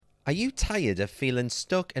Are you tired of feeling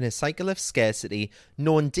stuck in a cycle of scarcity,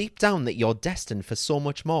 knowing deep down that you're destined for so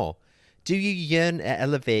much more? Do you yearn to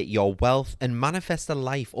elevate your wealth and manifest a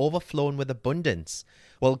life overflowing with abundance?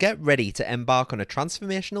 Well, get ready to embark on a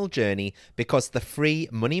transformational journey because the free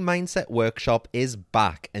Money Mindset Workshop is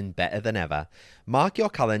back and better than ever. Mark your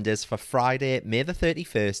calendars for Friday, May the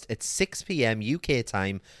 31st at 6 p.m. UK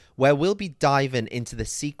time, where we'll be diving into the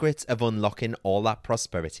secrets of unlocking all that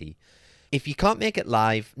prosperity. If you can't make it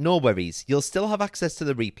live, no worries. You'll still have access to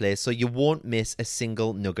the replay, so you won't miss a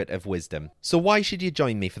single nugget of wisdom. So why should you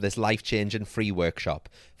join me for this life-changing free workshop?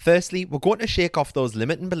 Firstly, we're going to shake off those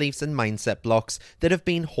limiting beliefs and mindset blocks that have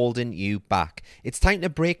been holding you back. It's time to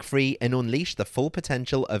break free and unleash the full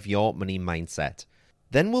potential of your money mindset.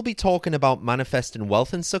 Then we'll be talking about manifesting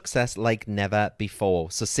wealth and success like never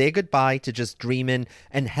before. So say goodbye to just dreaming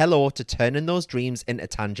and hello to turning those dreams into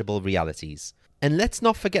tangible realities. And let's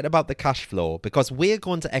not forget about the cash flow, because we're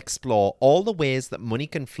going to explore all the ways that money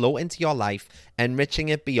can flow into your life, enriching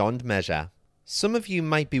it beyond measure. Some of you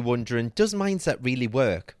might be wondering, does mindset really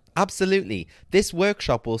work? Absolutely. This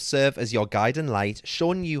workshop will serve as your guiding light,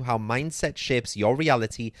 showing you how mindset shapes your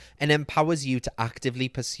reality and empowers you to actively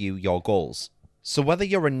pursue your goals. So whether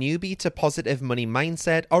you're a newbie to positive money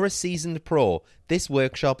mindset or a seasoned pro, this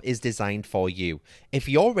workshop is designed for you. If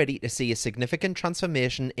you're ready to see a significant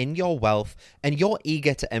transformation in your wealth and you're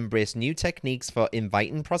eager to embrace new techniques for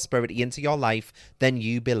inviting prosperity into your life, then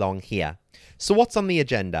you belong here. So what's on the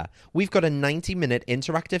agenda? We've got a 90-minute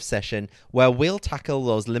interactive session where we'll tackle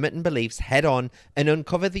those limiting beliefs head on and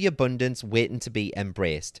uncover the abundance waiting to be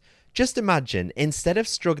embraced. Just imagine, instead of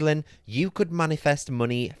struggling, you could manifest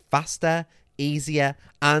money faster, easier,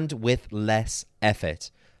 and with less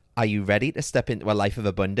effort. Are you ready to step into a life of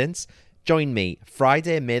abundance? Join me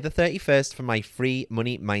Friday, May the 31st for my free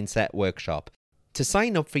Money Mindset Workshop. To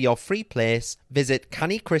sign up for your free place, visit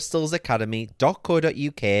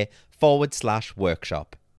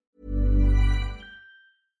cannycrystalsacademy.co.uk/workshop.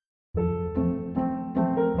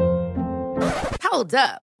 Hold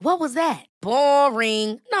up. What was that?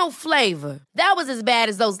 Boring. No flavor. That was as bad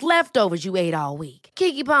as those leftovers you ate all week.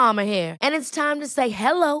 Keke Palmer here, and it's time to say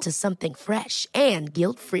hello to something fresh and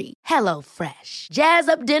guilt-free. Hello Fresh. Jazz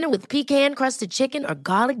up dinner with pecan-crusted chicken or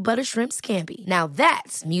garlic butter shrimp scampi. Now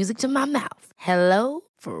that's music to my mouth. Hello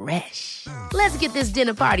Fresh. Let's get this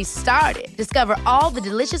dinner party started. Discover all the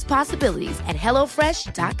delicious possibilities at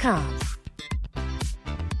hellofresh.com.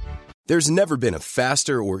 There's never been a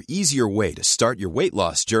faster or easier way to start your weight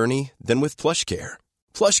loss journey than with PlushCare.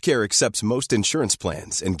 PlushCare accepts most insurance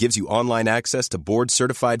plans and gives you online access to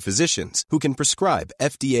board-certified physicians who can prescribe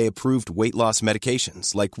FDA-approved weight loss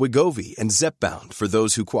medications like Wegovy and Zepbound for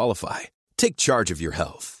those who qualify. Take charge of your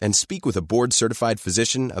health and speak with a board-certified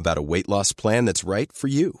physician about a weight loss plan that's right for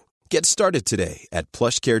you. Get started today at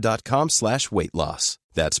plushcare.com/weight loss.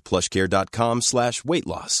 That's plushcare.com/weight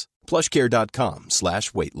loss.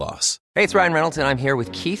 plushcare.com/weight loss. Hey, it's Ryan Reynolds, and I'm here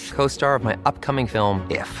with Keith, co-star of my upcoming film,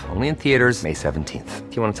 If, only in theaters May 17th.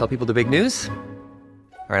 Do you want to tell people the big news?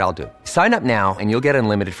 All right, I'll do it. Sign up now and you'll get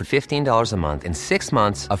unlimited for $15 a month and 6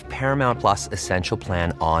 months of Paramount Plus Essential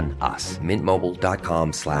Plan on us.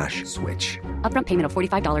 MintMobile.com/switch. Upfront payment of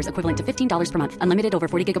 $45 equivalent to $15 per month. Unlimited over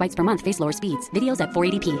 40 gigabytes per month. Face lower speeds. Videos at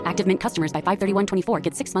 480p. Active Mint customers by 531.24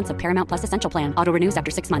 get 6 months of Paramount Plus Essential Plan. Auto renews after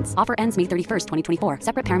 6 months. Offer ends May 31st, 2024.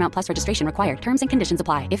 Separate Paramount Plus registration required. Terms and conditions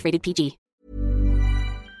apply if rated PG.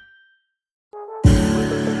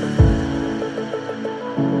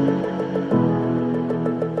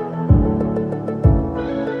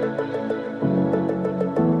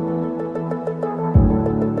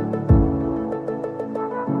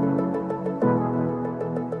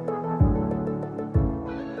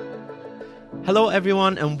 Hello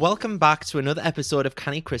everyone and welcome back to another episode of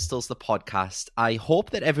Canny Crystals, the podcast. I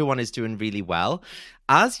hope that everyone is doing really well.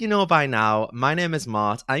 As you know by now, my name is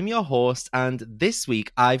Mart, I'm your host, and this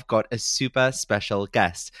week I've got a super special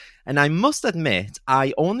guest. And I must admit,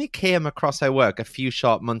 I only came across her work a few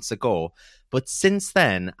short months ago, but since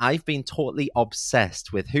then I've been totally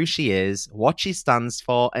obsessed with who she is, what she stands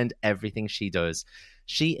for, and everything she does.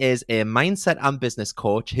 She is a mindset and business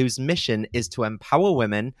coach whose mission is to empower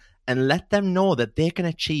women and let them know that they can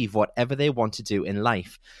achieve whatever they want to do in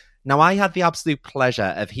life. Now, I had the absolute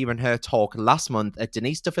pleasure of hearing her talk last month at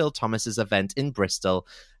Denise Duffield Thomas's event in Bristol,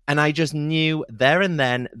 and I just knew there and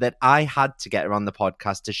then that I had to get her on the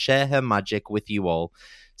podcast to share her magic with you all.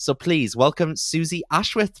 So please welcome Suzy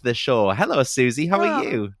Ashworth to the show. Hello, Suzy. How are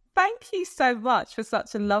you? Thank you so much for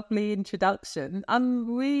such a lovely introduction.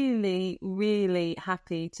 I'm really, really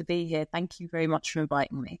happy to be here. Thank you very much for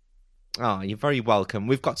inviting me. Oh, you're very welcome.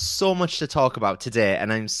 We've got so much to talk about today,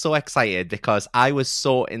 and I'm so excited because I was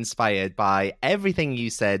so inspired by everything you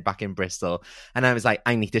said back in Bristol. And I was like,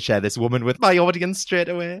 I need to share this woman with my audience straight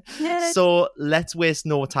away. Yes. So let's waste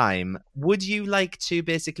no time. Would you like to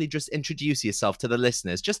basically just introduce yourself to the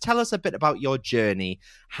listeners? Just tell us a bit about your journey,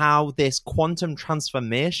 how this quantum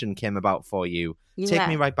transformation came about for you. Take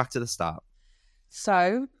me right back to the start.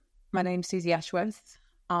 So, my name's Suzy Ashworth.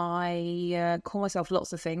 I call myself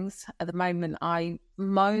lots of things. At the moment, I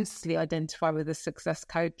mostly identify with a success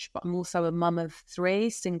coach, but I'm also a mum of 3,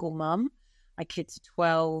 single mum. My kids are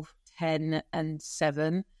 12, 10 and 7.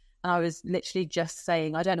 And I was literally just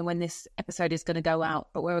saying, I don't know when this episode is going to go out,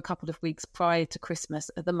 but we're a couple of weeks prior to Christmas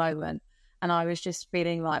at the moment. And I was just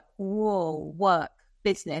feeling like, whoa, work,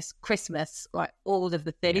 business, Christmas, like all of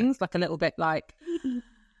the things, like a little bit like,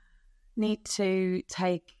 need to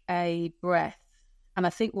take a breath. And I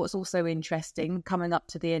think what's also interesting coming up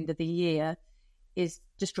to the end of the year is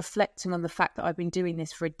just reflecting on the fact that I've been doing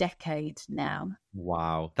this for a decade now.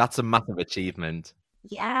 Wow, that's a massive achievement.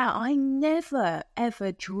 Yeah, I never,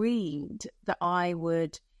 ever dreamed that I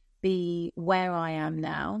would be where I am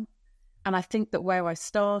now. And I think that where I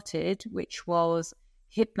started, which was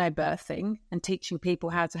hypnobirthing and teaching people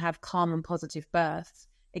how to have calm and positive births,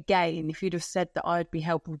 again, if you'd have said that I'd be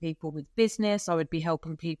helping people with business, I would be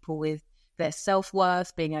helping people with their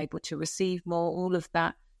self-worth, being able to receive more, all of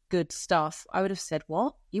that good stuff, I would have said,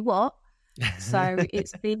 what? You what? So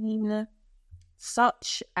it's been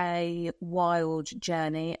such a wild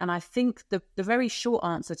journey. And I think the very short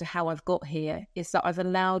answer to how I've got here is that I've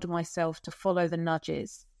allowed myself to follow the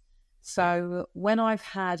nudges. So when I've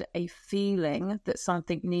had a feeling that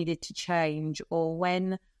something needed to change, or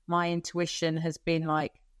when my intuition has been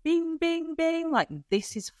like, bing, bing, bing, like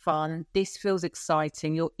this is fun, this feels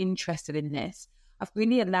exciting, you're interested in this, I've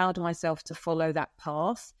really allowed myself to follow that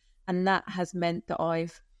path. And that has meant that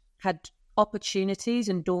I've had opportunities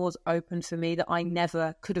and doors open for me that I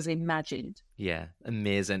never could have imagined. Yeah,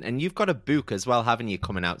 amazing. And you've got a book as well, haven't you,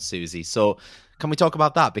 coming out, Suzy? So can we talk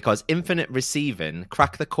about that? Because Infinite Receiving,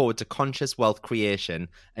 crack the code to conscious wealth creation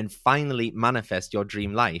and finally manifest your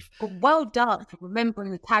dream life. Well done for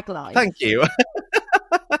remembering the tagline. Thank you.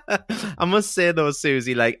 I must say though,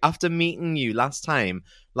 Suzy, like after meeting you last time,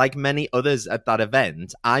 like many others at that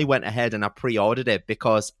event, I went ahead and I pre-ordered it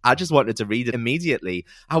because I just wanted to read it immediately.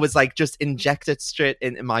 I was like, just inject it straight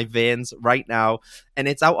into my veins right now. And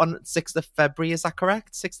it's out on 6th of February, is that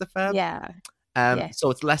correct? 6th of Feb? Yeah. Yes. So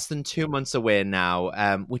it's less than 2 months away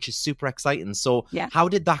now, which is super exciting. So Yeah. How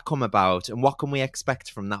did that come about and what can we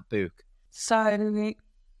expect from that book? So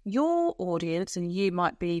your audience and you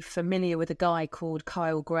might be familiar with a guy called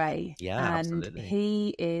Kyle Gray. Yeah, and absolutely.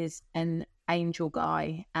 He is an angel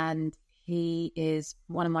guy and he is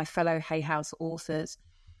one of my fellow Hay House authors.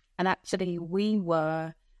 And actually we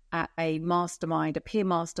were at a mastermind, a peer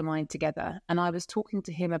mastermind together. And I was talking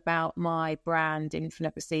to him about my brand,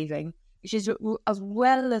 Infinite Receiving, which is a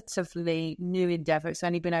relatively new endeavor. It's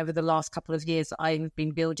only been over the last couple of years that I've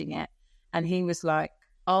been building it. And he was like,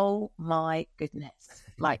 oh my goodness,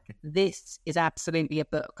 like this is absolutely a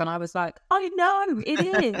book. And I was like, I know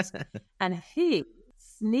it is. And he,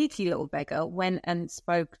 sneaky little beggar, went and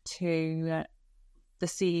spoke to the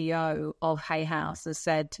CEO of Hay House and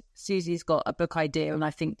said, Suzy's got a book idea and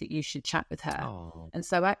I think that you should chat with her. Oh. And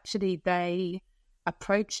so actually they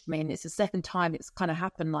approached me, and it's the second time it's kind of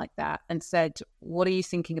happened like that, and said, what are you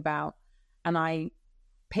thinking about? And I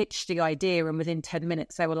pitched the idea, and within 10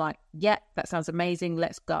 minutes they were like, yeah, that sounds amazing,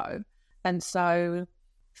 let's go. And so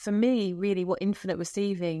for me, really what Infinite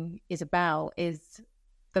Receiving is about is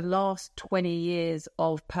the last 20 years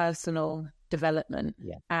of personal development.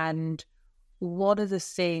 Yeah. And what are the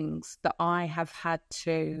things that I have had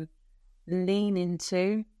to lean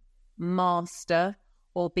into, master,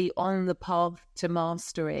 or be on the path to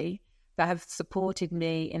mastery that have supported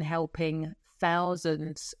me in helping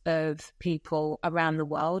thousands of people around the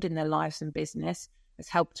world in their lives and business. Has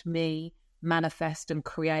helped me manifest and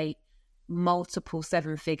create multiple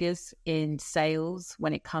 7 figures in sales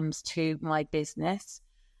when it comes to my business.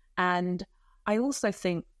 And I also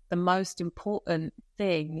think the most important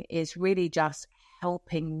thing is really just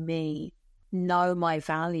helping me know my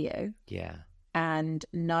value. Yeah. And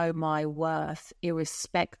know my worth,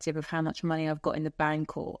 irrespective of how much money I've got in the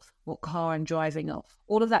bank or what car I'm driving off.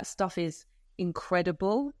 All of that stuff is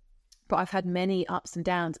incredible, but I've had many ups and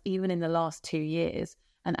downs even in the last 2 years.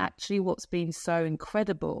 And actually what's been so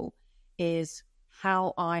incredible is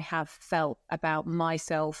how I have felt about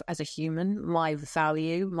myself as a human, my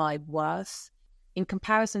value, my worth. In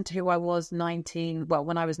comparison to who I was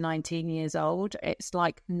when I was 19 years old, it's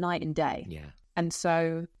like night and day. Yeah. And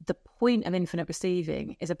so the point of Infinite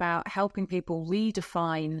Receiving is about helping people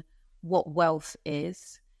redefine what wealth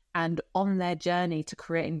is, and on their journey to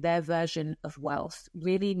creating their version of wealth,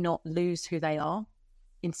 really not lose who they are.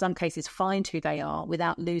 In some cases, find who they are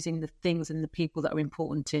without losing the things and the people that are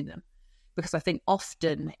important to them. Because I think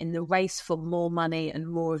often in the race for more money and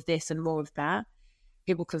more of this and more of that,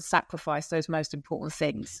 people can sacrifice those most important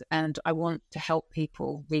things. And I want to help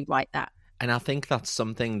people rewrite that. And I think that's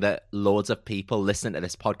something that loads of people listening to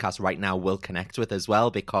this podcast right now will connect with as well,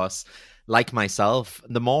 because like myself,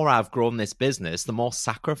 the more I've grown this business, the more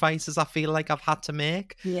sacrifices I feel like I've had to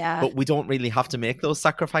make. Yeah. But we don't really have to make those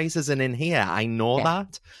sacrifices. And in here, I know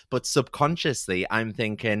that. But subconsciously, I'm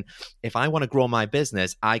thinking, if I want to grow my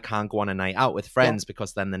business, I can't go on a night out with friends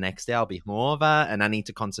because then the next day I'll be hungover and I need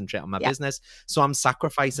to concentrate on my business. So I'm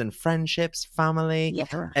sacrificing friendships, family,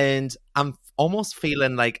 and I'm almost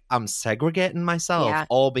feeling like I'm segregating myself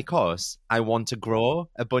all because I want to grow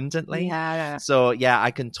abundantly. So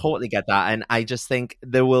I can totally get that. And I just think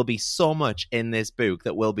there will be so much in this book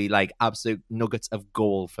that will be like absolute nuggets of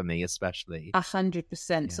gold for me, especially.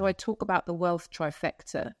 100%. So I talk about the wealth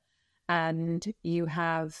trifecta, and you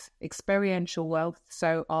have experiential wealth.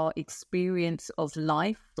 So our experience of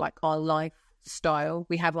life, like our lifestyle.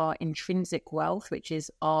 We have our intrinsic wealth, which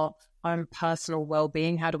is our own personal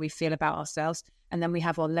well-being. How do we feel about ourselves? And then we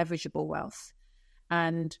have our leverageable wealth.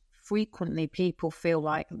 And frequently people feel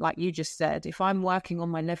like you just said, if I'm working on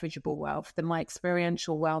my leverageable wealth, then my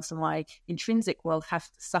experiential wealth and my intrinsic wealth have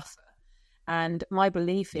to suffer. And my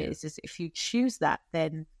belief is if you choose that,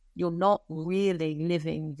 then you're not really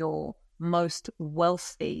living your most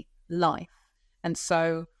wealthy life. And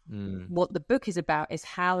so what the book is about is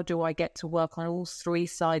how do I get to work on all three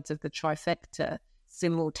sides of the trifecta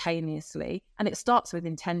simultaneously. And it starts with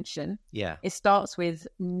intention. It starts with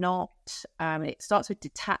it starts with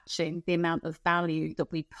detaching the amount of value that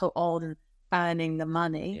we put on earning the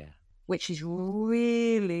money, which is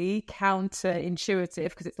really counterintuitive,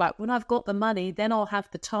 because it's like, when I've got the money, then I'll have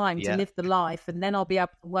the time to live the life, and then I'll be able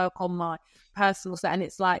to work on my personal set. And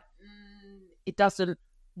it's like, it doesn't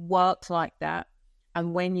work like that.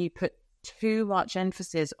 And when you put too much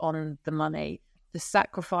emphasis on the money, the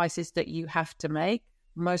sacrifices that you have to make,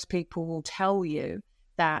 most people will tell you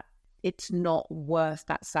that it's not worth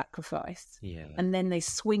that sacrifice. And then they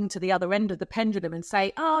swing to the other end of the pendulum and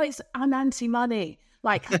say, I'm anti-money.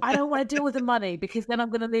 Like, I don't want to deal with the money because then I'm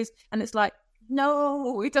going to lose. And it's like,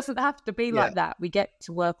 no, it doesn't have to be like that. We get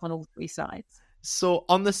to work on all three sides. So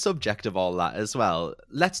on the subject of all that as well,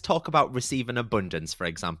 let's talk about receiving abundance, for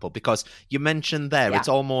example, because you mentioned there, it's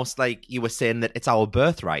almost like you were saying that it's our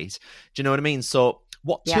birthright. Do you know what I mean? So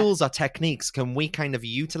what tools or techniques can we kind of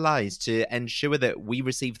utilize to ensure that we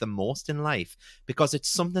receive the most in life? Because it's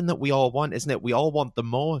something that we all want, isn't it? We all want the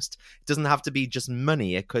most. It doesn't have to be just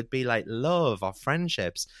money. It could be like love or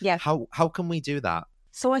friendships. How can we do that?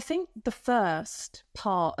 So I think the first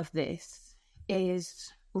part of this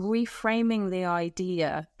is reframing the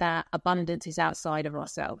idea that abundance is outside of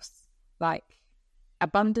ourselves. Like,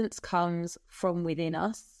 abundance comes from within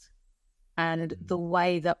us and the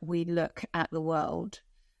way that we look at the world.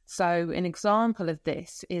 So an example of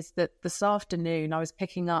this is that this afternoon I was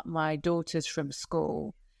picking up my daughters from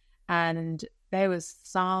school, and there was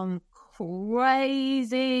some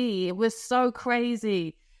crazy, it was so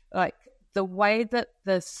crazy, like the way that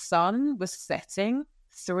the sun was setting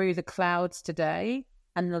through the clouds today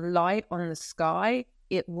and the light on the sky,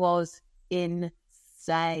 it was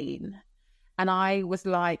insane. And I was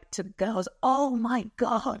like to the girls, oh my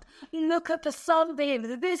God, look at the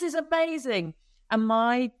sunbeams. This is amazing. And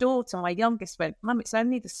my daughter, my youngest, went, Mum, it's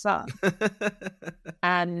only the sun.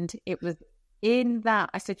 And it was in that,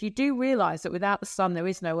 I said, you do realise that without the sun, there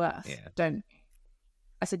is no earth, don't you?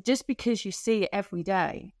 I said, just because you see it every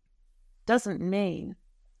day doesn't mean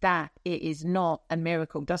that it is not a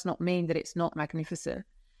miracle, does not mean that it's not magnificent.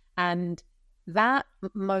 And that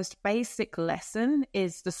most basic lesson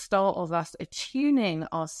is the start of us attuning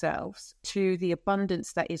ourselves to the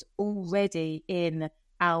abundance that is already in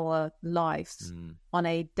our lives on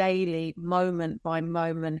a daily, moment by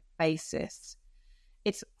moment basis.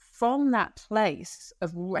 It's from that place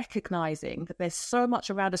of recognizing that there's so much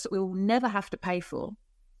around us that we will never have to pay for,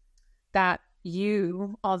 that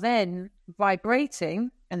you are then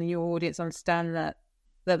vibrating, and your audience understand that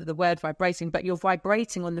the word vibrating, but you're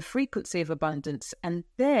vibrating on the frequency of abundance. And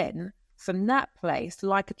then from that place,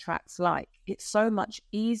 like attracts like. It's so much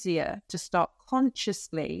easier to start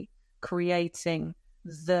consciously creating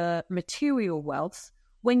the material wealth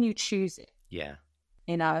when you choose it.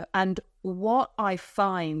 You know, and what I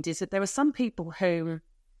find is that there are some people who, and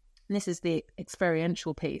this is the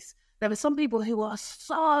experiential piece, There are some people who are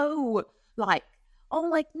so like, oh,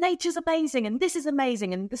 like nature's amazing and this is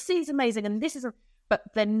amazing and the sea's amazing and this is, but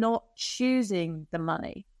they're not choosing the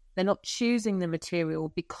money. They're not choosing the material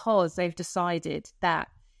because they've decided that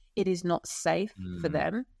it is not safe for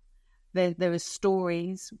them. There are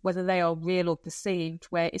stories, whether they are real or perceived,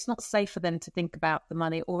 where it's not safe for them to think about the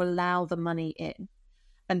money or allow the money in.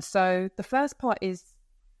 And so the first part is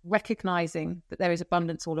recognizing that there is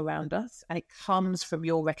abundance all around us and it comes from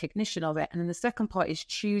your recognition of it. And then the second part is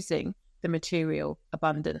choosing the material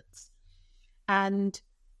abundance. And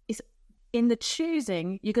it's in the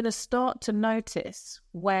choosing, you're going to start to notice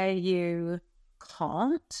where you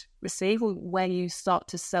can't receive, or where you start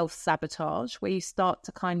to self-sabotage, where you start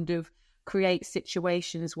to kind of create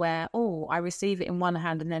situations where, oh, I receive it in one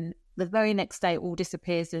hand and then the very next day it all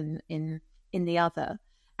disappears in the other.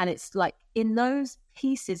 And it's like in those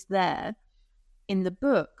pieces there in the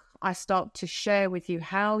book, I start to share with you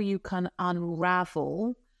how you can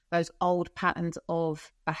unravel those old patterns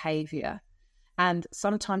of behavior. And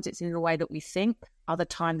sometimes it's in the way that we think, other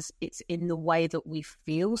times it's in the way that we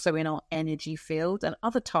feel, so in our energy field, and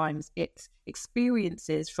other times it's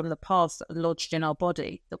experiences from the past that are lodged in our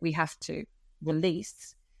body that we have to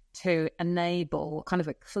release to enable kind of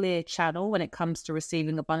a clear channel when it comes to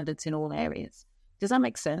receiving abundance in all areas. Does that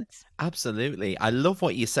make sense? Absolutely. I love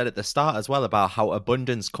what you said at the start as well about how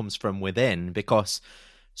abundance comes from within, because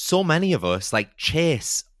so many of us like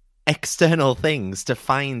chase external things to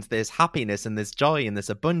find this happiness and this joy and this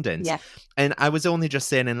abundance. Yeah. And I was only just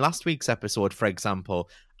saying in last week's episode, for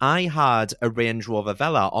example, I had a Range Rover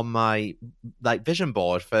Vela on my like vision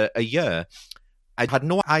board for a year. I had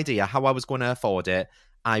no idea how I was going to afford it.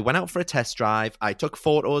 I went out for a test drive. I took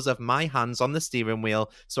photos of my hands on the steering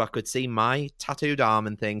wheel so I could see my tattooed arm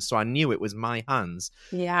and things, so I knew it was my hands.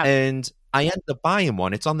 Yeah. And I ended up buying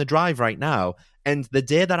one. It's on the drive right now. And the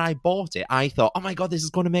day that I bought it, I thought, oh my God, this is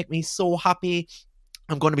going to make me so happy.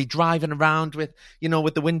 I'm going to be driving around with,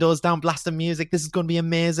 with the windows down, blasting music. This is going to be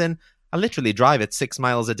amazing. I literally drive it 6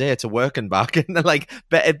 miles a day to work and back, and like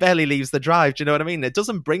it barely leaves the drive. Do you know what I mean? It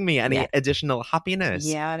doesn't bring me any additional happiness.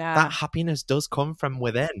 Yeah, no. That happiness does come from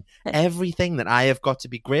within. Everything that I have got to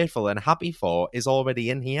be grateful and happy for is already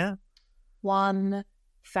in here. 1000%.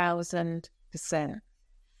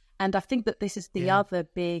 And I think that this is the other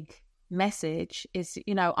big message is,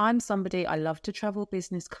 I'm somebody, I love to travel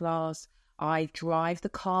business class. I drive the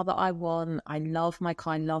car that I want. I love my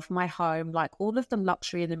car. I love my home. Like all of the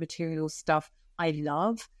luxury and the material stuff I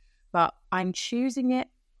love, but I'm choosing it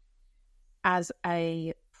as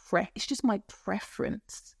it's just my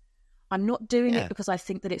preference. I'm not doing it because I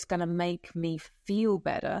think that it's going to make me feel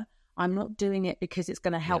better. I'm not doing it because it's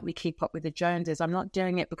going to help me keep up with the Joneses. I'm not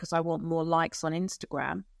doing it because I want more likes on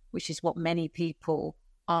Instagram, which is what many people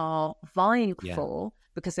are vying for,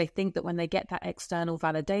 because they think that when they get that external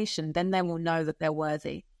validation, then they will know that they're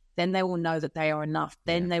worthy. Then they will know that they are enough.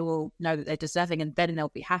 Then they will know that they're deserving, and then they'll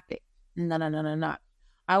be happy. No.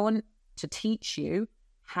 I want to teach you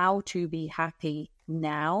how to be happy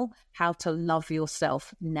now, how to love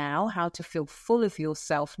yourself now, how to feel full of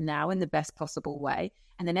yourself now in the best possible way.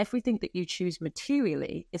 And then everything that you choose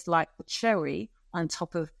materially is like the cherry on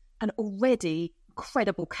top of an already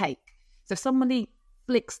incredible cake. So if somebody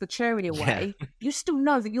flicks the cherry away, you still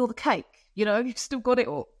know that you're the cake. You've still got it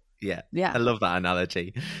all. Yeah. I love that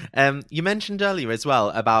analogy. You mentioned earlier as well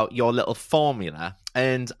about your little formula,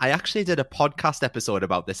 and I actually did a podcast episode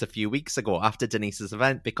about this a few weeks ago after Denise's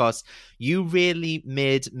event, because you really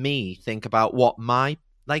made me think about what my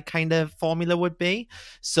kind of formula would be.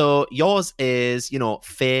 So yours is,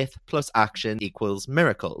 faith plus action equals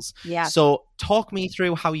miracles. Yeah. So talk me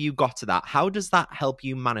through how you got to that. How does that help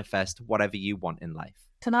you manifest whatever you want in life?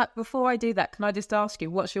 Before I do that, can I just ask you,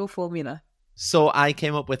 what's your formula? So I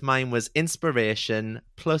came up with mine was inspiration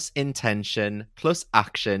plus intention plus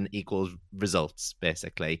action equals results,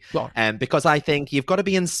 basically. Because I think you've got to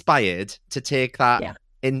be inspired to take that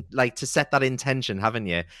to set that intention, haven't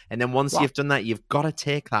you? And then once you've done that, you've got to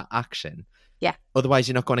take that action. Yeah. Otherwise,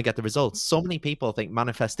 you're not going to get the results. So many people think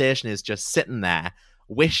manifestation is just sitting there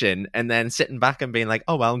wishing and then sitting back and being like,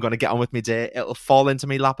 oh, well, I'm going to get on with my day. It'll fall into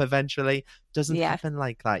my lap eventually. Doesn't happen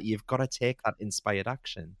like that. You've got to take that inspired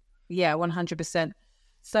action. Yeah, 100%.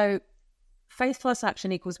 So faith plus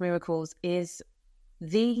action equals miracles is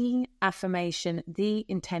the affirmation, the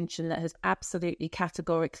intention that has absolutely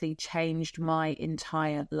categorically changed my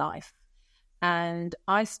entire life. And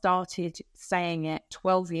I started saying it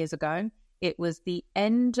 12 years ago. It was the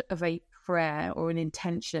end of a prayer or an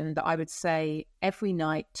intention that I would say every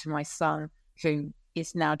night to my son, who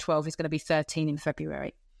is now 12, is going to be 13 in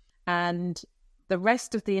February. And the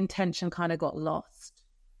rest of the intention kind of got lost.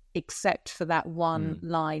 except for that one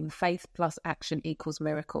line, faith plus action equals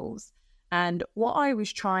miracles. And what I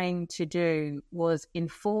was trying to do was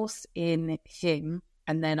enforce in him,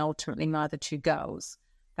 and then ultimately my other two girls,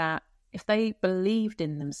 that if they believed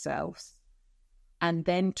in themselves and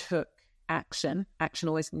then took action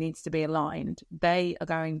always needs to be aligned, they are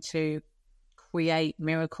going to create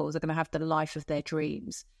miracles, they're going to have the life of their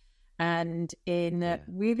dreams. And in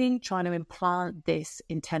really trying to implant this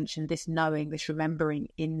intention, this knowing, this remembering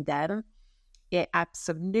in them, it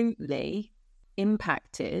absolutely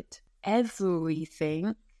impacted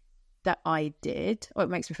everything that I did. Oh, it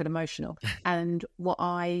makes me feel emotional. And what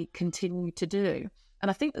I continue to do. And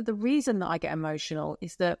I think that the reason that I get emotional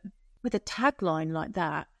is that with a tagline like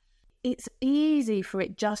that, it's easy for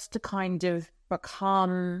it just to kind of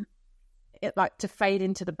become, like to fade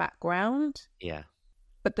into the background. Yeah.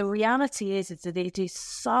 But the reality is that it is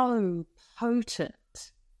so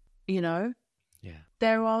potent, you know? Yeah.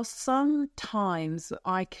 There are some times that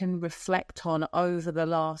I can reflect on over the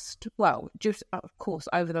last, just of course,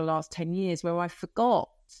 over the last 10 years where I forgot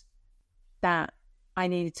that I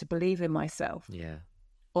needed to believe in myself. Yeah.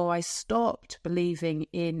 Or I stopped believing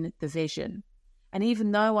in the vision. And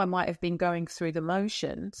even though I might have been going through the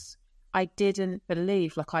motions, I didn't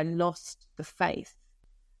believe, like I lost the faith.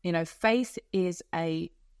 You know, faith is a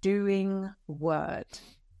doing word.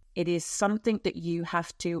 It is something that you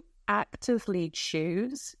have to actively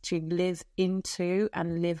choose to live into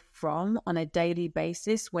and live from on a daily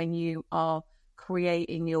basis when you are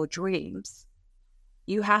creating your dreams.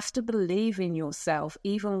 You have to believe in yourself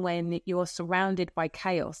even when you're surrounded by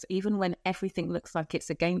chaos, even when everything looks like it's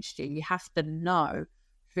against you. You have to know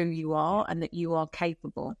who you are and that you are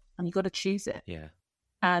capable, and you've got to choose it. Yeah.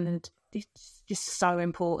 And it's just so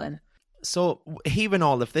important. So hearing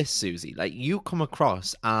all of this, Suzy, like you come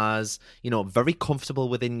across as, you know, very comfortable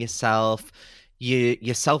within yourself.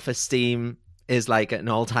 Your self-esteem is like at an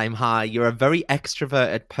all-time high. You're a very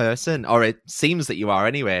extroverted person, or it seems that you are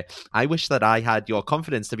anyway. I wish that I had your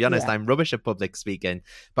confidence, to be honest. I'm rubbish at public speaking,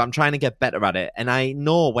 but I'm trying to get better at it. And I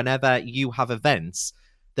know whenever you have events,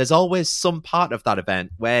 there's always some part of that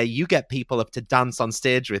event where you get people up to dance on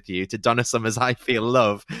stage with you to Donna Summer's I Feel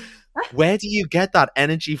Love. Where do you get that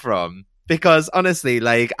energy from? Because honestly,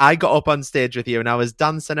 like I got up on stage with you and I was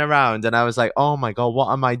dancing around and I was like, oh my God, what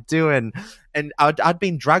am I doing? And I'd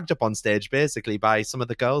been dragged up on stage basically by some of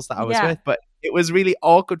the girls that I was with, but it was really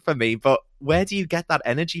awkward for me. But where do you get that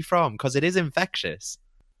energy from? Because it is infectious.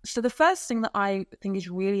 So the first thing that I think is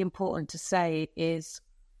really important to say is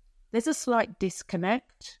there's a slight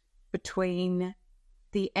disconnect between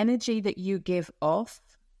the energy that you give off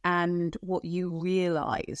and what you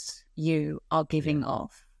realize you are giving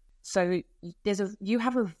off. So you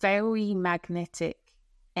have a very magnetic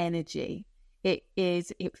energy. It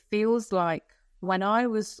feels like when I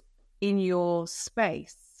was in your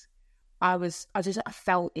space, I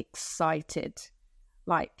felt excited.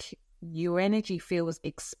 Like your energy feels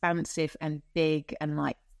expansive and big, and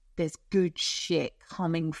like there's good shit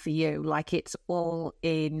coming for you. Like it's all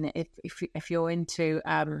in, if you're into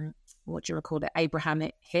what do you call it,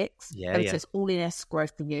 Abrahamic Hicks, it's all in escrow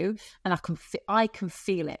for you, and I can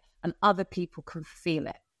feel it, and other people can feel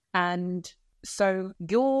it. And so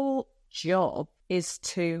your job is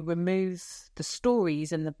to remove the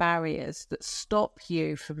stories and the barriers that stop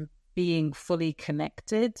you from being fully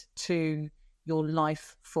connected to your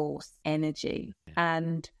life force energy.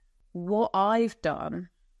 And what I've done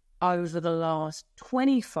over the last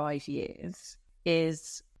 25 years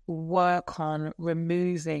is work on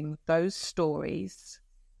removing those stories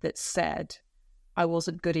that said I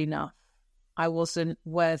wasn't good enough, I wasn't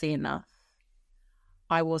worthy enough,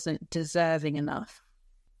 I wasn't deserving enough.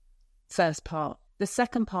 First part. The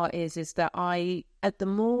second part is that at the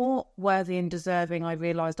more worthy and deserving I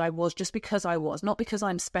realised I was, just because I was, not because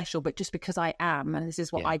I'm special, but just because I am, and this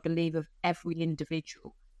is what I believe of every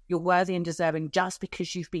individual. You're worthy and deserving just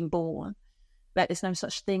because you've been born. That there's no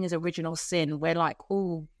such thing as original sin. We're like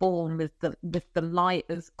all born with the light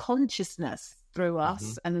of consciousness through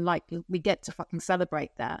us, and like we get to fucking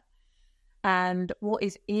celebrate that. And what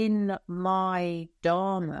is in my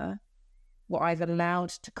dharma, what I've allowed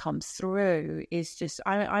to come through, is just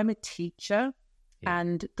I'm a teacher,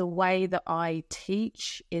 and the way that I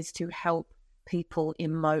teach is to help people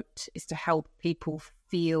emote, is to help people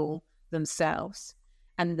feel themselves.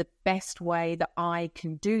 And the best way that I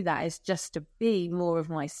can do that is just to be more of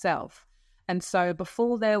myself. And so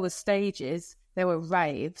before there were stages, there were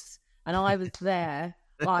raves, and I was there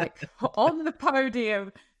like on the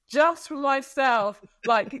podium just for myself,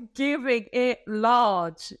 like giving it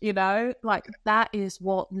large, you know, like that is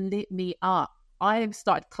what lit me up I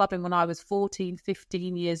started clubbing when I was 14,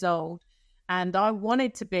 15 years old, and I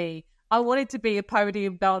wanted to be a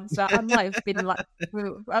podium dancer. I might have been like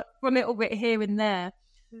for a little bit here and there.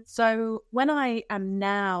 So when I am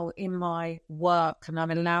now in my work and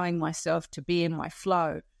I'm allowing myself to be in my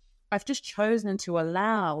flow, I've just chosen to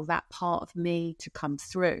allow that part of me to come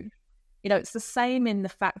through. You know, it's the same in the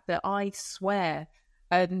fact that I swear,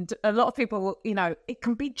 and a lot of people, you know, it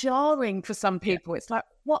can be jarring for some people. It's like,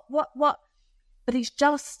 what? But it's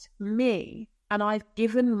just me. And I've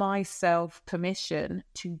given myself permission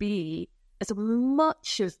to be as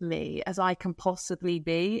much of me as I can possibly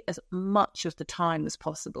be, as much of the time as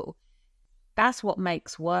possible. That's what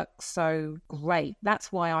makes work so great.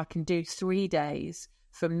 That's why I can do 3 days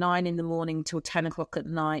from 9 a.m. till 10 o'clock at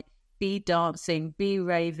night, be dancing, be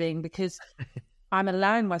raving, because I'm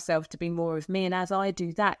allowing myself to be more of me. And as I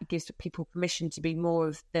do that, it gives people permission to be more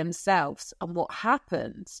of themselves. And what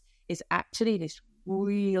happens is actually this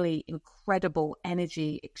really incredible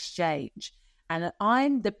energy exchange. And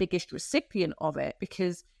I'm the biggest recipient of it,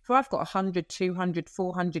 because if I've got 100, 200,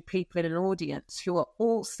 400 people in an audience who are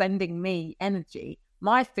all sending me energy,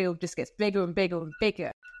 my field just gets bigger and bigger and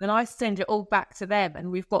bigger. Then I send it all back to them, and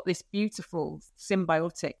we've got this beautiful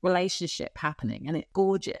symbiotic relationship happening, and it's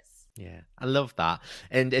gorgeous. Yeah, I love that.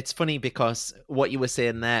 And it's funny because what you were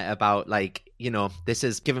saying there about, like, you know, this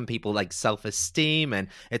is giving people like self-esteem, and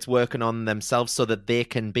it's working on themselves so that they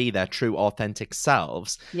can be their true authentic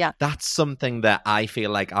selves. Yeah. That's something that I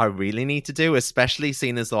feel like I really need to do, especially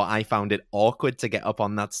seeing as though I found it awkward to get up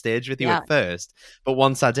on that stage with you at first. But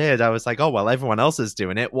once I did, I was like, oh, well, everyone else is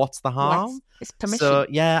doing it. What's the harm? Yes, it's permission. So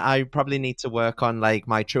yeah, I probably need to work on like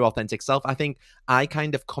my true authentic self. I think I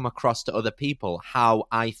kind of come across to other people how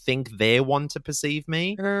I think they want to perceive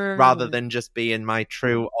me rather than just being my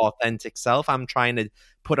true authentic self. I'm trying to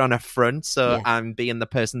put on a front so I'm being the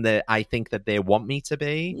person that I think that they want me to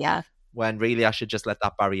be. Yeah. When really I should just let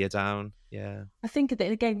that barrier down. Yeah. I think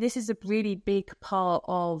that, again, this is a really big part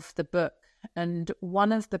of the book. And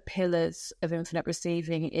one of the pillars of Infinite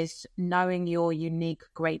Receiving is knowing your unique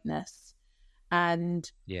greatness.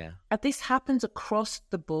 And this happens across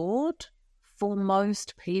the board for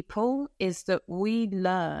most people, is that we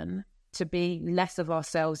learn to be less of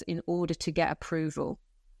ourselves in order to get approval.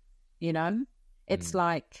 You know, it's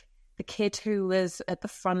like the kid who was at the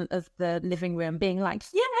front of the living room being like,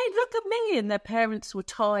 yay, look at me. And their parents were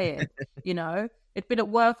tired, you know, it'd been at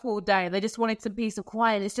work all day. They just wanted some peace and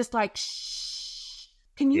quiet. It's just like, shh,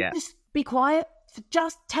 can you just be quiet for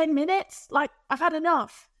just 10 minutes? Like, I've had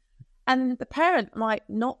enough. And the parent might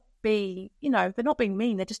not be, you know, they're not being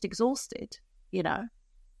mean. They're just exhausted, you know,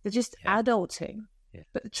 they're just adulting. Yeah.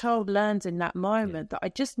 But the child learns in that moment that I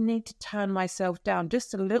just need to turn myself down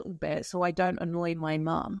just a little bit so I don't annoy my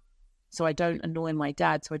mum, so I don't annoy my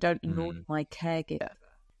dad, so I don't annoy my caregiver.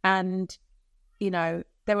 And, you know,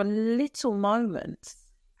 there are little moments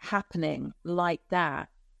happening like that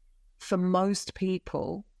for most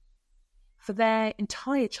people for their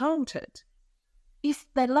entire childhood, if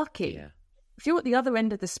they're lucky. Yeah. If you're at the other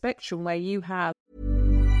end of the spectrum where you have...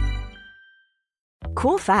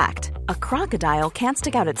 Cool fact, a crocodile can't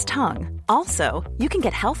stick out its tongue. Also, you can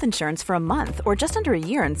get health insurance for a month or just under a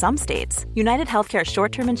year in some states. United Healthcare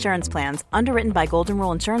short-term insurance plans, underwritten by Golden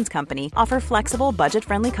Rule Insurance Company, offer flexible,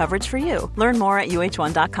 budget-friendly coverage for you. Learn more at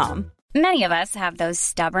uh1.com. Many of us have those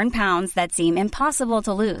stubborn pounds that seem impossible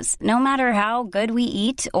to lose, no matter how good we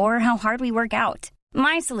eat or how hard we work out.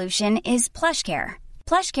 My solution is PlushCare.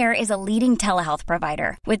 PlushCare is a leading telehealth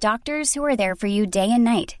provider with doctors who are there for you day and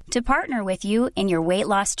night to partner with you in your weight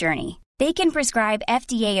loss journey. They can prescribe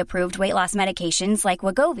FDA-approved weight loss medications like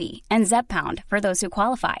Wegovy and Zepbound for those who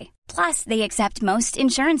qualify. Plus, they accept most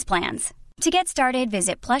insurance plans. To get started,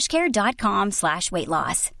 visit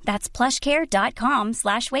plushcare.com/weightloss. That's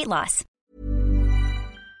plushcare.com/weightloss.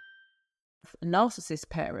 A narcissist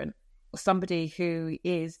parent or somebody who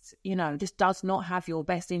is, you know, just does not have your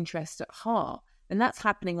best interests at heart. And that's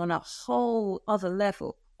happening on a whole other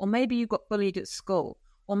level. Or maybe you got bullied at school.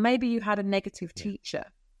 Or maybe you had a negative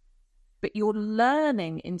teacher. But you're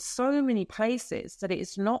learning in so many places that it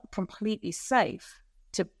is not completely safe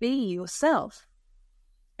to be yourself.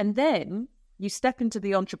 And then you step into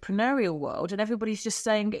the entrepreneurial world and everybody's just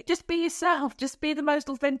saying, just be yourself, just be the most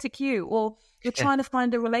authentic you. Or you're trying to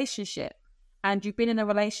find a relationship. And you've been in a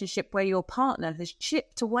relationship where your partner has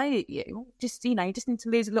chipped away at you. Just, you know, you just need to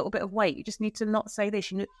lose a little bit of weight. You just need to not say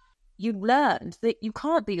this. You learned that you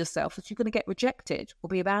can't be yourself, that you're going to get rejected or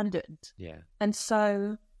be abandoned. Yeah. And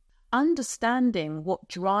so understanding what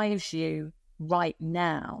drives you right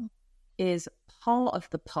now is part of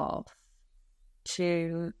the path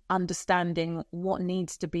to understanding what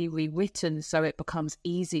needs to be rewritten so it becomes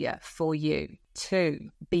easier for you to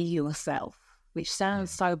be yourself, which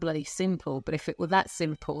sounds so bloody simple, but if it were that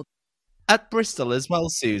simple. At Bristol as well,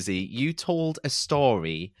 Suzy, you told a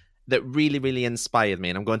story that really, really inspired me,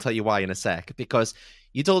 and I'm going to tell you why in a sec, because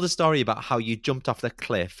you told a story about how you jumped off the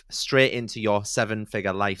cliff straight into your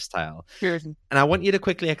 7-figure lifestyle. Yes. And I want you to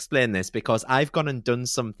quickly explain this because I've gone and done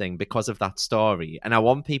something because of that story, and I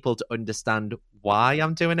want people to understand why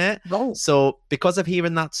I'm doing it. Oh. So because of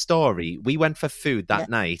hearing that story, we went for food that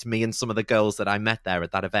night, me and some of the girls that I met there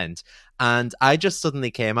at that event, and I just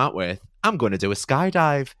suddenly came out with, I'm going to do a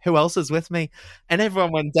skydive. Who else is with me? And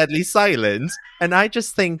everyone went deadly silent. And I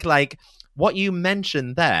just think, like, what you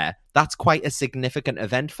mentioned there, that's quite a significant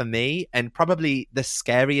event for me and probably the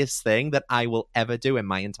scariest thing that I will ever do in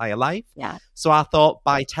my entire life. Yeah. So I thought,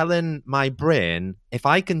 by telling my brain, if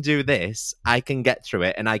I can do this, I can get through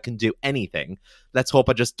it and I can do anything. Let's hope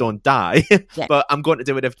I just don't die. Yeah. But I'm going to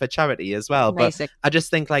do it for charity as well. Amazing. But I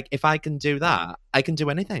just think, like, if I can do that, I can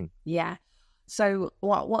do anything. Yeah. So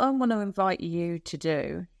what I want to invite you to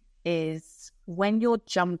do is when you're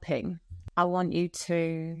jumping, I want you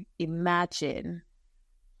to imagine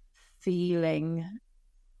feeling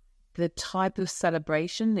the type of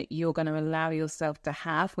celebration that you're going to allow yourself to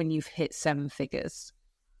have when you've hit 7 figures.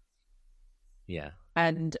 Yeah.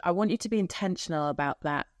 And I want you to be intentional about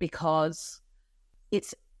that because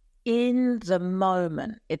it's in the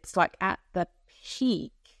moment. It's like at the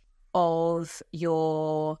peak of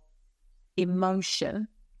your emotion,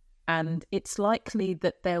 and it's likely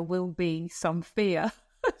that there will be some fear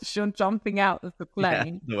as you're jumping out of the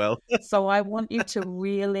plane. Yeah, well. So I want you to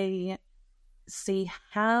really see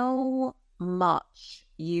how much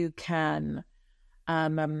you can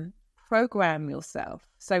program yourself.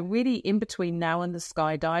 So really in between now and the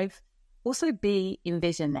skydive, also be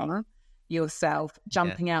envisioning yourself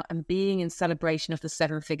jumping out and being in celebration of the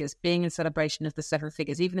 7 figures, being in celebration of the 7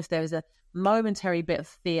 figures. Even if there is a momentary bit of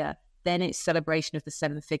fear, then it's celebration of the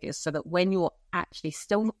 7 figures, so that when you're actually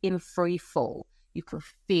still in free fall, you can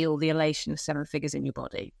feel the elation of 7 figures in your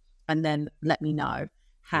body. And then let me know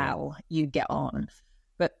how you get on.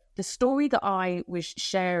 But the story that I was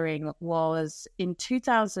sharing was in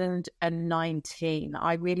 2019,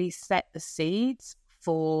 I really set the seeds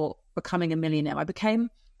for becoming a millionaire.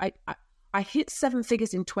 I hit 7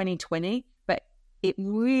 figures in 2020, but it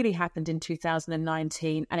really happened in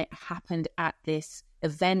 2019, and it happened at this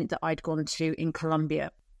event that I'd gone to in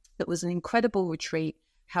Colombia. That was an incredible retreat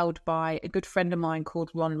held by a good friend of mine called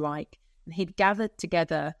Ron Reich. And he'd gathered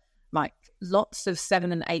together like lots of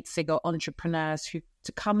 7 and 8 figure entrepreneurs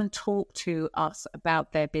to come and talk to us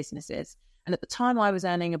about their businesses. And at the time I was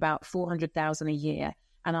earning about $400,000 a year,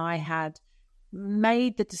 and I had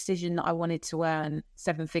made the decision that I wanted to earn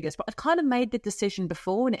 7 figures, but I'd kind of made the decision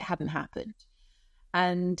before and it hadn't happened.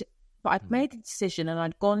 But I'd made the decision and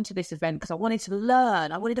I'd gone to this event because I wanted to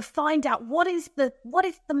learn. I wanted to find out what is the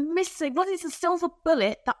silver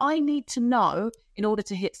bullet that I need to know in order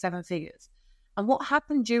to hit 7 figures. And what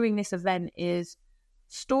happened during this event is,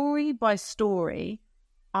 story by story,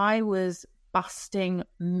 I was busting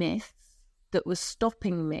myths that was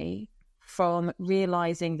stopping me from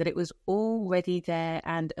realizing that it was already there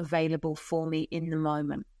and available for me in the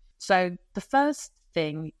moment. So the first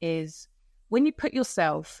thing is, when you put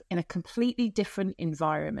yourself in a completely different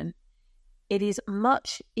environment, it is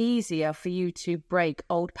much easier for you to break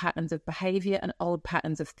old patterns of behavior and old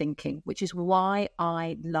patterns of thinking, which is why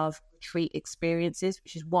I love retreat experiences,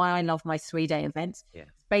 which is why I love my 3-day events. Yeah.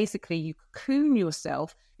 Basically, you cocoon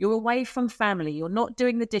yourself, you're away from family, you're not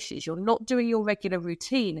doing the dishes, you're not doing your regular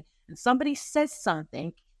routine, and somebody says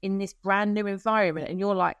something in this brand new environment, and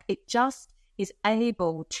you're like, it just is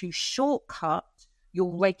able to shortcut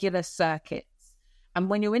your regular circuits. And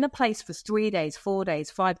when you're in a place for 3 days, 4 days,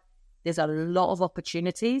 5, there's a lot of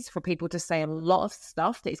opportunities for people to say a lot of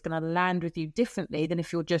stuff that is going to land with you differently than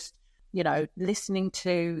if you're just, listening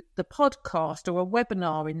to the podcast or a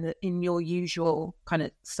webinar in your usual kind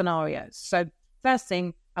of scenarios. So first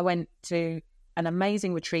thing, I went to an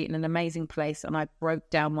amazing retreat in an amazing place, and I broke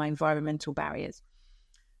down my environmental barriers.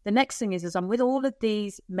 The next thing is I'm with all of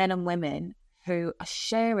these men and women who are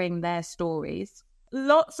sharing their stories.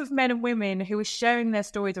 Lots of men and women who are sharing their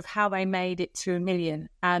stories of how they made it to 1 million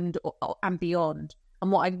and beyond.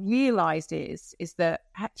 And what I realized is that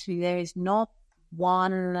actually there is not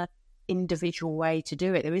one individual way to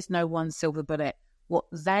do it. There is no one silver bullet. What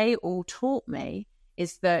they all taught me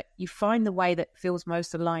is that you find the way that feels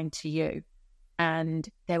most aligned to you. And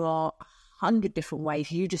there are 100 different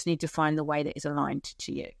ways. You just need to find the way that is aligned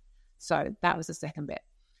to you. So that was the second bit.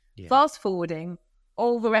 Yeah. Fast forwarding,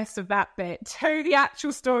 all the rest of that bit to the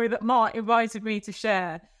actual story that Mark invited me to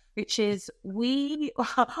share, which is we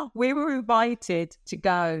were invited to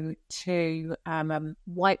go to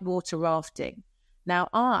whitewater rafting. Now,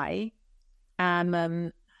 I am,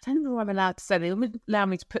 I don't know if I'm allowed to say, they wouldn't allow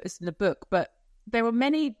me to put this in the book, but there are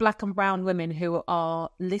many Black and brown women who are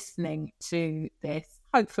listening to this,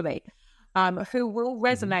 hopefully, who will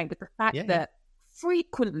resonate with the fact that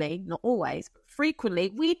frequently, not always, but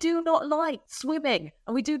frequently, we do not like swimming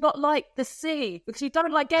and we do not like the sea because we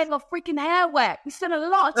don't like getting our freaking hair wet. We spend a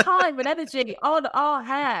lot of time and energy on our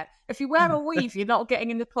hair. If you wear a weave, you're not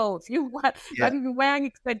getting in the pool. If you're wearing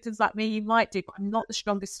extensions like me, you might do, but I'm not the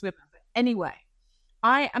strongest swimmer. But anyway,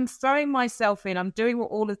 I am throwing myself in. I'm doing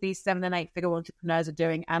what all of these 7 and 8 figure entrepreneurs are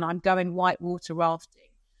doing, and I'm going whitewater rafting.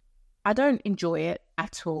 I don't enjoy it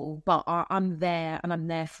at all, but I'm there and I'm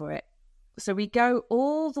there for it. So we go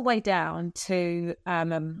all the way down to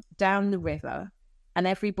down the river, and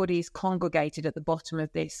everybody's congregated at the bottom of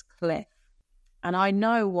this cliff. And I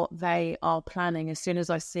know what they are planning as soon as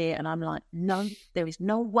I see it, and I'm like, no, there is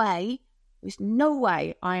no way. There's no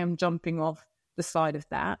way I am jumping off the side of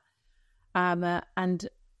that. And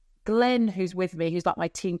Glenn, who's with me, who's like my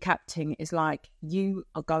team captain, is like, you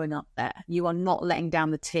are going up there. You are not letting down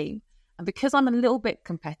the team. And because I'm a little bit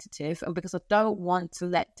competitive and because I don't want to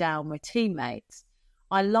let down my teammates,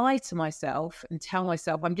 I lie to myself and tell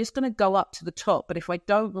myself I'm just going to go up to the top. But if I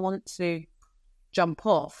don't want to jump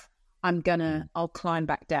off, I'll climb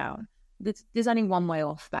back down. There's only one way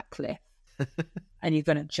off that cliff and you're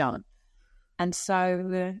going to jump. And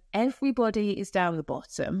so everybody is down the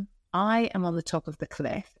bottom. I am on the top of the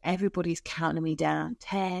cliff. Everybody's counting me down.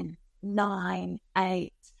 10, 9,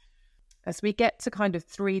 8. As we get to kind of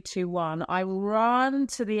 3, 2, 1, I run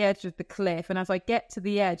to the edge of the cliff. And as I get to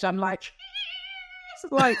the edge, I'm like,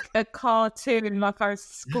 it's like a cartoon. Like I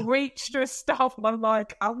screech through stuff. And I'm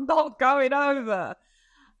like, I'm not going over.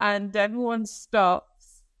 And everyone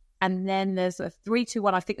stops. And then there's a 3, 2,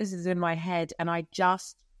 1. I think this is in my head. And I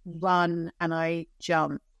just run and I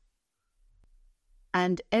jump.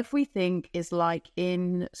 And everything is like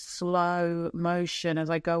in slow motion as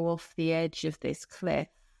I go off the edge of this cliff.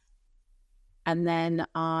 And then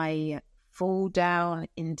I fall down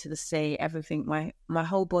into the sea. Everything, my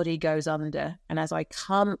whole body goes under. And as I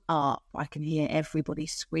come up, I can hear everybody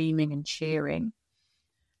screaming and cheering.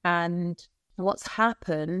 And what's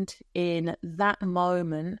happened in that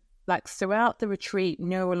moment, like throughout the retreat,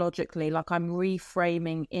 neurologically, like I'm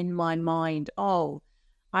reframing in my mind, oh,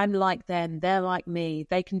 I'm like them, they're like me,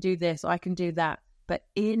 they can do this, I can do that. But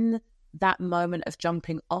in that moment of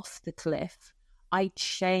jumping off the cliff, I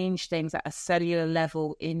change things at a cellular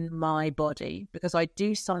level in my body because I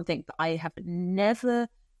do something that I have never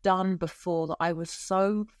done before, that I was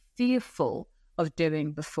so fearful of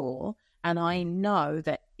doing before. And I know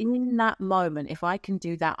that in that moment, if I can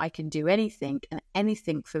do that, I can do anything. And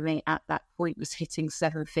anything for me at that point was hitting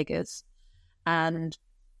 7 figures. And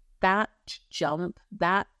that jump,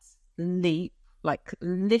 that leap, like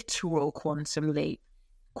literal quantum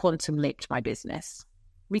leaped my business.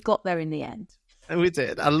 We got there in the end. We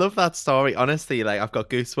did. I love that story. Honestly, like I've got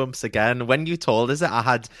goosebumps again. When you told us it, I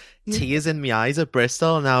had tears in my eyes at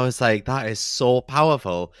Bristol, and I was like, that is so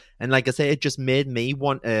powerful. And like I say, it just made me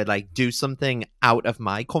want to like do something out of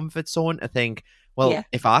my comfort zone to think, well,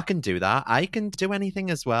 if I can do that, I can do anything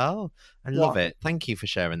as well. I love it. Thank you for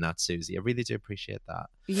sharing that, Suzy. I really do appreciate that.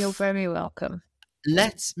 You're very welcome.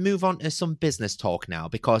 Let's move on to some business talk now,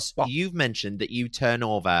 because you've mentioned that you turn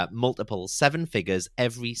over multiple 7 figures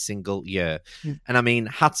every single year. And I mean,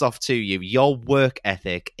 hats off to you. Your work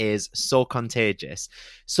ethic is so contagious.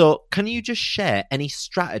 So can you just share any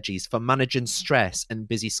strategies for managing stress and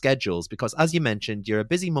busy schedules? Because as you mentioned, you're a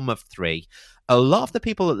busy mum of 3. A lot of the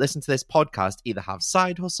people that listen to this podcast either have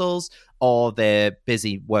side hustles or they're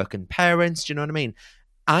busy working parents. Do you know what I mean?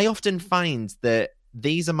 I often find that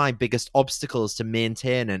these are my biggest obstacles to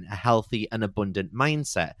maintaining a healthy and abundant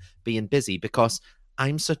mindset, being busy, because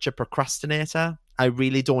I'm such a procrastinator. I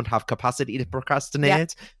really don't have capacity to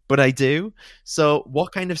procrastinate, but I do. So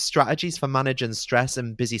what kind of strategies for managing stress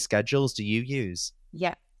and busy schedules do you use?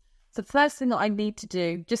 Yeah. So the first thing that I need to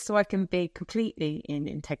do, just so I can be completely in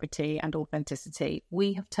integrity and authenticity,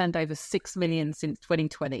 we have turned over 6 million since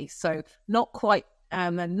 2020. So not quite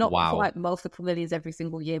quite multiple millions every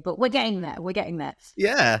single year, but we're getting there.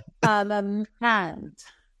 Yeah. And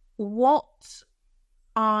what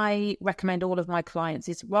I recommend all of my clients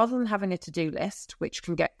is, rather than having a to-do list, which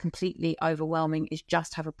can get completely overwhelming, is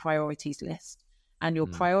just have a priorities list. And your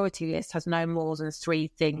priority list has no more than 3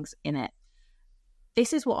 things in it.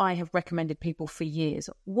 This is what I have recommended people for years.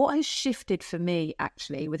 What has shifted for me,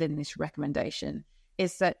 actually, within this recommendation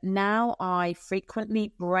is that now I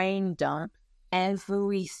frequently brain dump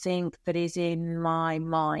everything that is in my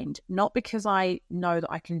mind, not because I know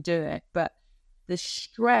that I can do it, but the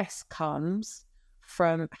stress comes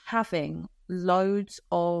from having loads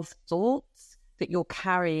of thoughts that you're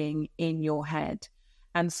carrying in your head.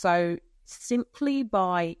 And so simply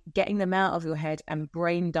by getting them out of your head and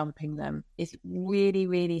brain dumping them is really,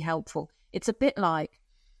 really helpful. It's a bit like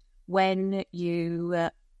when you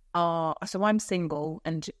so I'm single,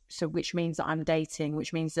 and so which means that I'm dating,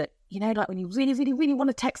 which means that, like when you really, really, really want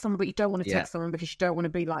to text someone, but you don't want to text someone because you don't want to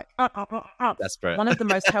be like, desperate. One of the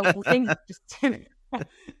most helpful things is just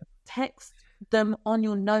text them on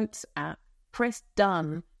your notes app, press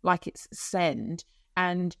done like it's send,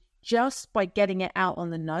 and just by getting it out on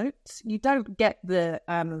the notes, you don't get the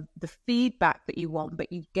feedback that you want,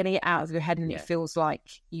 but you're getting it out of your head and it feels like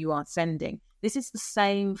you are sending. This is the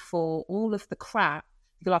same for all of the crap.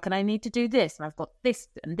 You're like, and I need to do this, and I've got this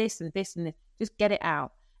and this and this and this. Just get it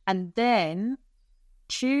out. And then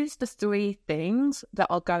choose the 3 things that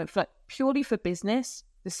are going for, purely for business.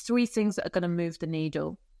 There's 3 things that are going to move the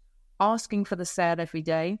needle. Asking for the sale every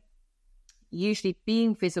day. Usually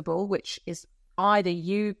being visible, which is either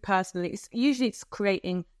you personally, it's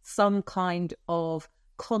creating some kind of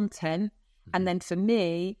content. And then for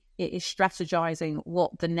me, it is strategizing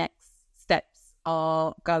what the next steps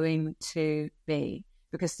are going to be,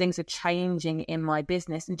 because things are changing in my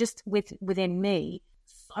business and just within me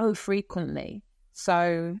so frequently.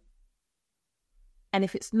 So, and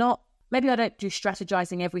if it's not, maybe I don't do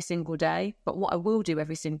strategizing every single day, but what I will do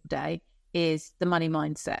every single day is the money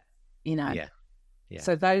mindset, Yeah.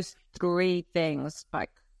 So those 3 things,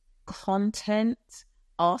 like content,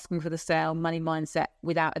 asking for the sale, money mindset,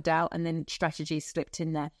 without a doubt, and then strategy slipped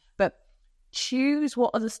in there. But choose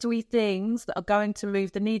what are the 3 things that are going to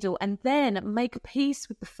move the needle, and then make a peace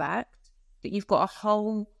with the fact that you've got a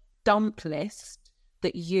whole dump list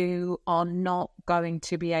that you are not going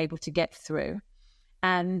to be able to get through.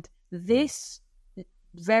 And this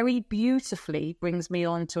very beautifully brings me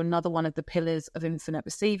on to another one of the pillars of infinite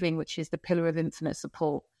receiving, which is the pillar of infinite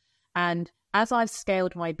support. And as I've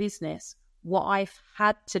scaled my business, what I've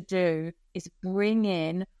had to do is bring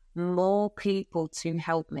in more people to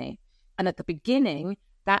help me. And at the beginning,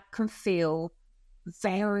 that can feel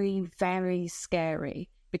very, very scary,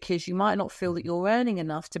 because you might not feel that you're earning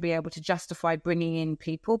enough to be able to justify bringing in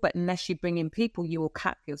people. But unless you bring in people, you will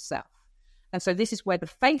cap yourself. And so this is where the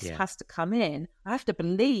faith has to come in. I have to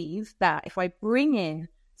believe that if I bring in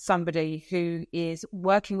somebody who is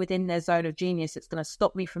working within their zone of genius, it's going to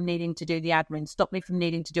stop me from needing to do the admin, stop me from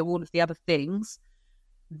needing to do all of the other things,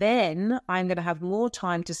 then I'm going to have more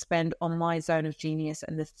time to spend on my zone of genius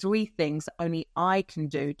and the 3 things that only I can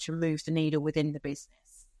do to move the needle within the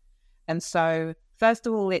business. And so, first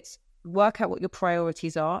of all, it's work out what your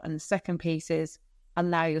priorities are. And the second piece is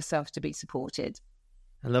allow yourself to be supported.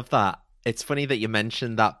 I love that. It's funny that you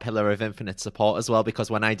mentioned that pillar of infinite support as well,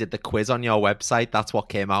 because when I did the quiz on your website, that's what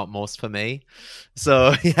came out most for me.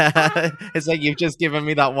 So yeah, it's like you've just given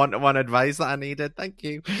me that one advice that I needed. Thank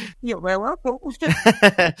you. You're very welcome.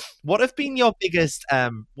 What have been your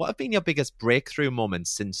biggest breakthrough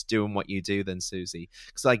moments since doing what you do then, Suzy?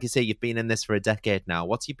 Because like you say, you've been in this for a decade now.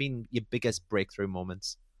 What's been your biggest breakthrough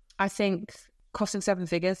moments? I think costing 7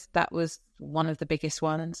 figures, that was one of the biggest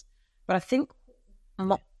ones. But I think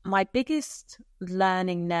my biggest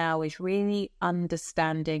learning now is really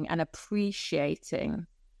understanding and appreciating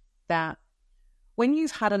that when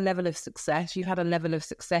you've had a level of success, you've had a level of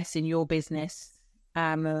success in your business,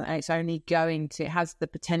 and it's only it has the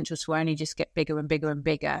potential to only just get bigger and bigger and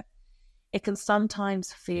bigger. It can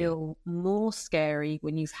sometimes feel more scary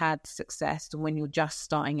when you've had success than when you're just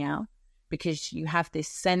starting out, because you have this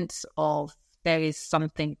sense of there is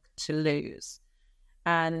something to lose.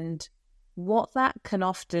 And what that can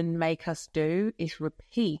often make us do is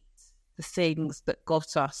repeat the things that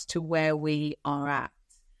got us to where we are at.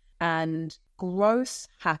 And growth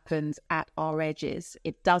happens at our edges.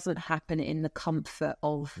 It doesn't happen in the comfort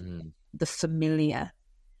of the familiar.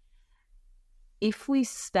 If we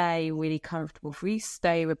stay really comfortable, if we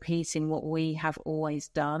stay repeating what we have always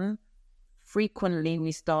done, frequently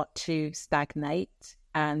we start to stagnate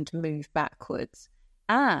and move backwards.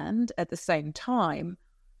 And at the same time,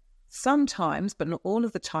 sometimes, but not all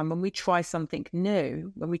of the time, when we try something new,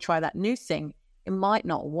 when we try that new thing, it might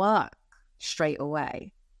not work straight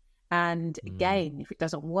away. And again, if it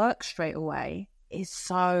doesn't work straight away, it's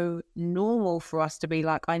so normal for us to be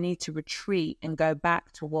like, I need to retreat and go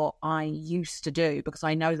back to what I used to do, because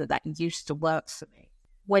I know that used to work for me.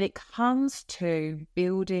 When it comes to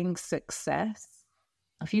building success,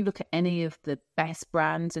 if you look at any of the best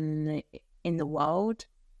brands in in the world,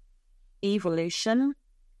 evolution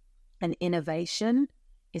and innovation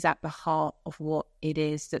is at the heart of what it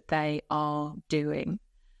is that they are doing.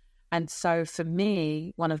 And so for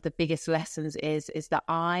me, one of the biggest lessons is that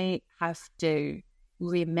I have to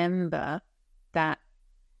remember that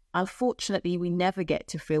unfortunately we never get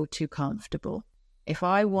to feel too comfortable. If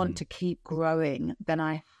I want to keep growing, then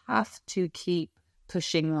I have to keep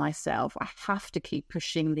pushing myself. I have to keep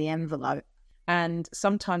pushing the envelope. And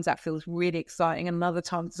sometimes that feels really exciting, and other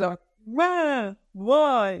times it's like,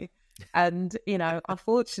 why? And,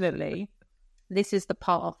 unfortunately, this is the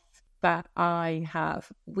path that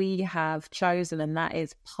we have chosen, and that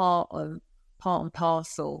is part and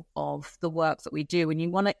parcel of the work that we do. When you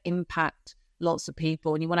want to impact lots of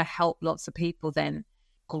people and you want to help lots of people, then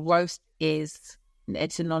growth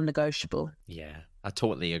it's a non-negotiable. Yeah, I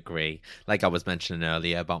totally agree. Like I was mentioning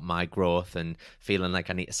earlier about my growth and feeling like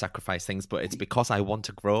I need to sacrifice things, but it's because I want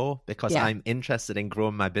to grow, because I'm interested in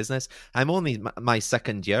growing my business. I'm only my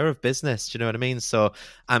second year of business, do you know what I mean? So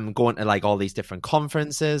I'm going to like all these different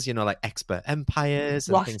conferences, like Expert Empires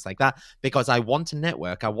and things like that, because I want to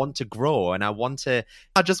network, I want to grow, and I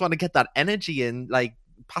just want to get that energy and like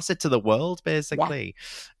pass it to the world, basically.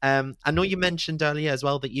 I know you mentioned earlier as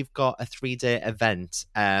well that you've got a 3-day event,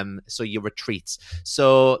 so your retreats.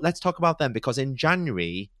 So let's talk about them, because in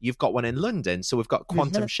January you've got one in London. So we've got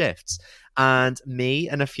Quantum Shifts, and me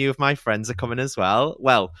and a few of my friends are coming as well.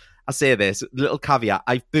 Well, I say this, little caveat,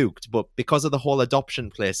 I've booked, but because of the whole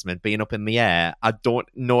adoption placement being up in the air, I don't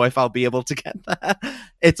know if I'll be able to get there.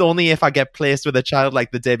 It's only if I get placed with a child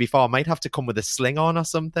like the day before. I might have to come with a sling on or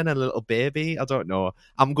something, a little baby. I don't know.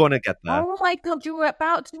 I'm going to get there. Oh my God, you were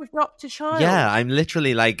about to adopt a child. Yeah, I'm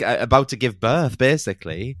literally like about to give birth,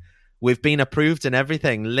 basically. We've been approved and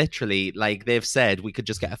everything. Literally, like they've said, we could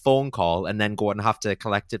just get a phone call and then go and have to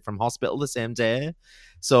collect it from hospital the same day.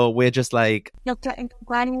 So we're just like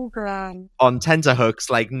on tenterhooks,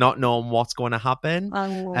 like not knowing what's going to happen.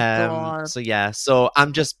 Oh, God. So yeah, so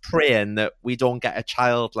I'm just praying that we don't get a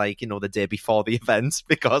child like, the day before the event,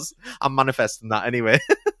 because I'm manifesting that anyway.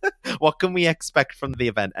 What can we expect from the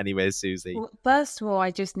event anyway, Suzy? Well, first of all,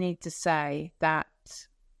 I just need to say that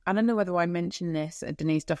I don't know whether I mentioned this at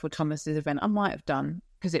Denise Duffel-Thomas's event. I might have done,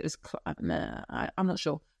 because it was, I'm not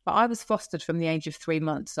sure. But I was fostered from the age of 3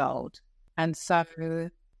 months old. And so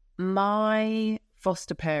my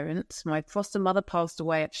foster parents, my foster mother passed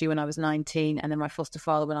away actually when I was 19, and then my foster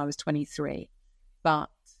father when I was 23. But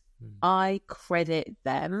I credit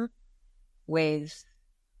them with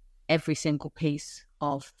every single piece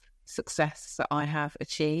of success that I have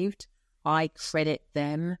achieved. I credit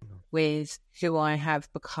them with who I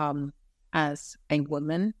have become as a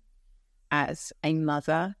woman, as a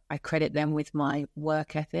mother. I credit them with my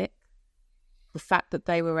work ethic. The fact that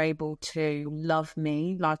they were able to love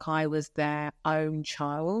me like I was their own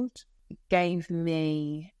child gave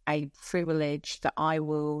me a privilege that I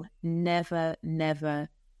will never, never,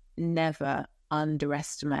 never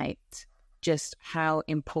underestimate, just how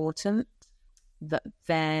important that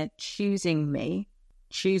their choosing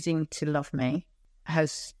to love me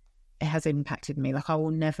has impacted me. Like I will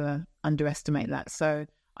never underestimate that. So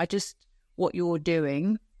what you're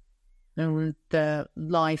doing and the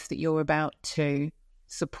life that you're about to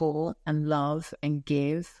support and love and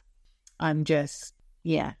give, I'm just,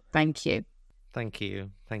 thank you. Thank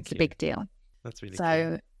you. It's a big deal. That's really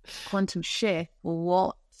so cool. Quantum Shift,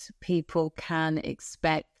 what people can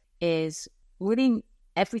expect is really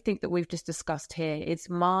everything that we've just discussed here. It's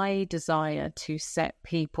my desire to set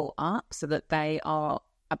people up so that they are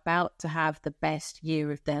about to have the best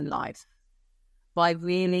year of their life by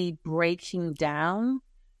really breaking down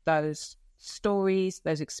those stories,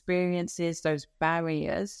 those experiences, those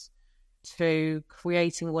barriers to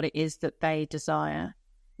creating what it is that they desire,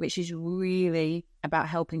 which is really about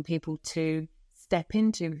helping people to step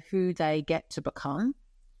into who they get to become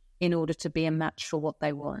in order to be a match for what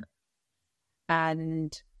they want.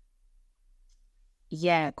 And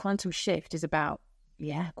Quantum Shift is about,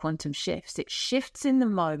 quantum shifts. It shifts in the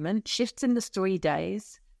moment, shifts in the 3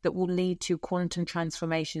 days that will lead to quantum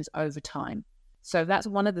transformations over time. So that's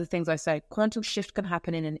one of the things I say. Quantum shift can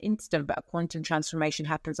happen in an instant, but a quantum transformation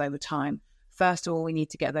happens over time. First of all, we need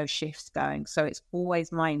to get those shifts going. So it's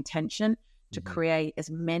always my intention to create as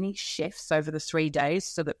many shifts over the 3 days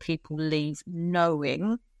so that people leave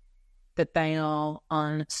knowing that they are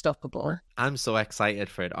unstoppable. I'm so excited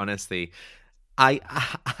for it, honestly.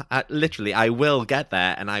 I literally, I will get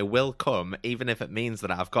there and I will come, even if it means that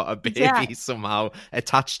I've got a baby Yeah. somehow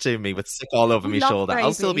attached to me with sick all over We my love shoulder.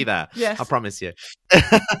 I'll still be baby. there. Yes. I promise you.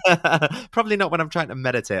 Probably not when I'm trying to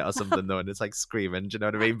meditate or something, though, and it's like screaming. Do you know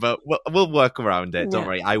what I mean? But we'll work around it. Don't Yeah.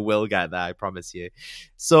 worry. I will get there. I promise you.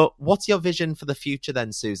 So, what's your vision for the future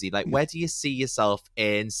then, Suzy? Like, where do you see yourself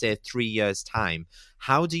in, say, 3 years' time?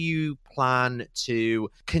 How do you plan to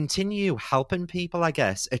continue helping people, I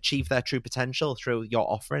guess, achieve their true potential through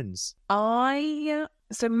your offerings?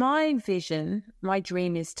 So my vision, my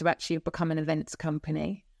dream is to actually become an events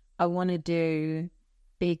company. I want to do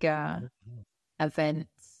bigger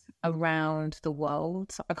events around the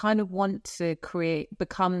world. I kind of want to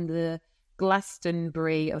become the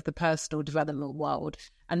Glastonbury of the personal development world.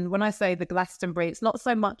 And when I say the Glastonbury, it's not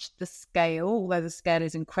so much the scale, although the scale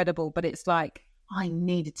is incredible, but it's like, I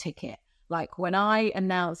need a ticket. Like when I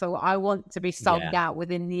announce, I want to be sold out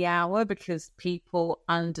within the hour because people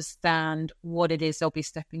understand what it is they'll be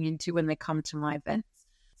stepping into when they come to my events.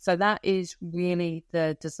 So that is really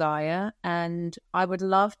the desire. And I would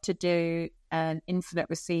love to do an infinite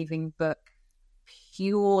receiving book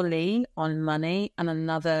purely on money and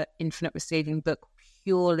another infinite receiving book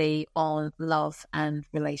purely on love and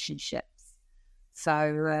relationships.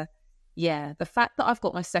 So, the fact that I've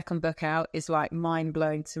got my second book out is like mind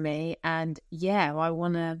blowing to me. And I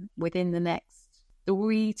want to, within the next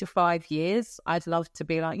 3 to 5 years, I'd love to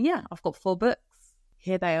be like, I've got 4 books.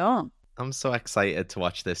 Here they are. I'm so excited to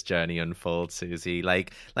watch this journey unfold, Suzy.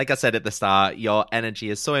 Like I said at the start, your energy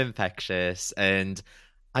is so infectious and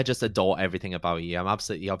I just adore everything about you. I'm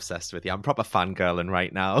absolutely obsessed with you. I'm proper fangirling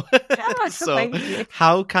right now. So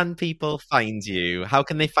how can people find you? How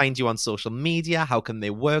can they find you on social media? How can they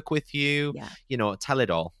work with you? You know, tell it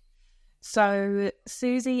all. So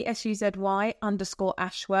Suzy,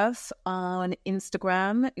 SUZY_Ashworth on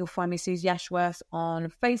Instagram. You'll find me Suzy Ashworth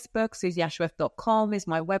on Facebook. SuzyAshworth.com is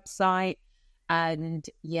my website. And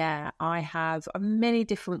I have many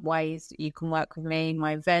different ways that you can work with me,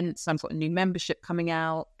 my events. I've got a new membership coming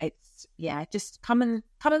out. It's, just come and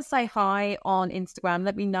say hi on Instagram.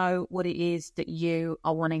 Let me know what it is that you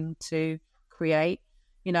are wanting to create.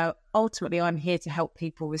 You know, ultimately, I'm here to help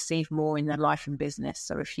people receive more in their life and business.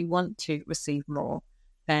 So if you want to receive more,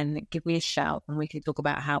 then give me a shout and we can talk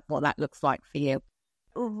about what that looks like for you.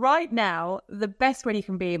 Right now, the best way you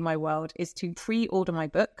can be in my world is to pre-order my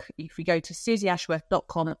book. If you go to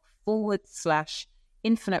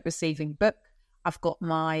suzyashworth.com/infinite receiving book, I've got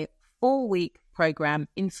my 4-week program,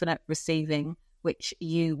 Infinite Receiving, which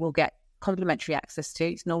you will get complimentary access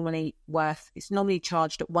to. It's normally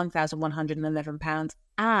charged at £1,111.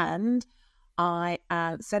 And I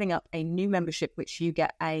am setting up a new membership, which you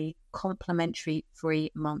get a complimentary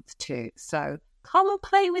free month to. So come and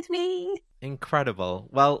play with me. Incredible.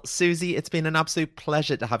 Well, Suzy, it's been an absolute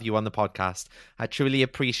pleasure to have you on the podcast. I truly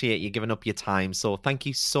appreciate you giving up your time. So thank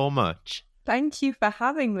you so much. Thank you for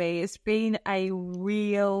having me. It's been a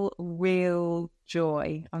real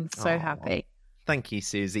joy. I'm so happy. Thank you,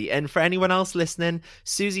 Suzy. And for anyone else listening,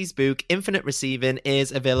 Suzy's book, Infinite Receiving,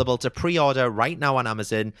 is available to pre-order right now on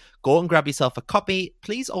Amazon. Go and grab yourself a copy.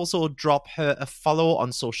 Please also drop her a follow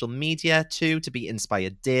on social media too to be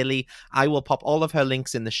inspired daily. I will pop all of her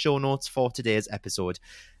links in the show notes for today's episode.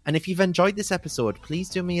 And if you've enjoyed this episode, please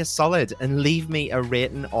do me a solid and leave me a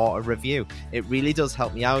rating or a review. It really does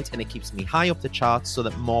help me out and it keeps me high up the charts so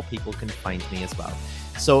that more people can find me as well.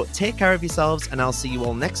 So take care of yourselves and I'll see you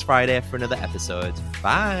all next Friday for another episode.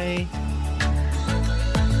 Bye.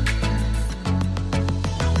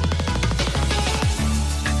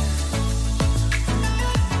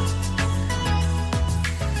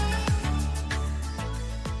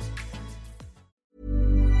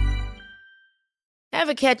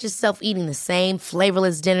 Ever catch yourself eating the same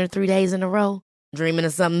flavorless dinner 3 days in a row? Dreaming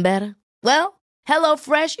of something better? Well,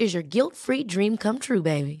 HelloFresh is your guilt-free dream come true,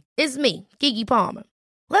 baby. It's me, Keke Palmer.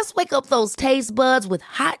 Let's wake up those taste buds with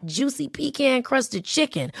hot, juicy pecan-crusted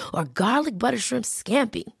chicken or garlic butter shrimp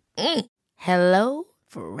scampi. Hello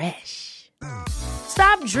Fresh.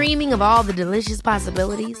 Stop dreaming of all the delicious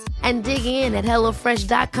possibilities and dig in at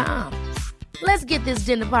HelloFresh.com. Let's get this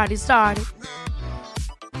dinner party started.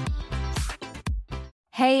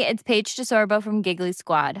 Hey, it's Paige DeSorbo from Giggly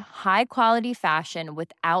Squad. High quality fashion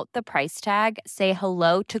without the price tag. Say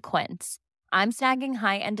hello to Quince. I'm snagging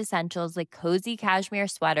high-end essentials like cozy cashmere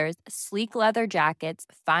sweaters, sleek leather jackets,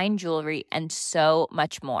 fine jewelry, and so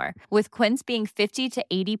much more. With Quince being 50 to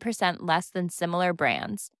 80% less than similar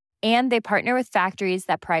brands. And they partner with factories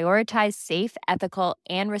that prioritize safe, ethical,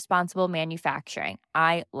 and responsible manufacturing.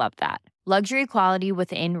 I love that. Luxury quality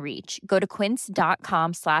within reach. Go to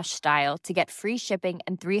quince.com/style to get free shipping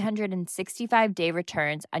and 365-day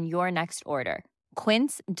returns on your next order.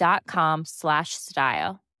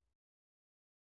 Quince.com/style.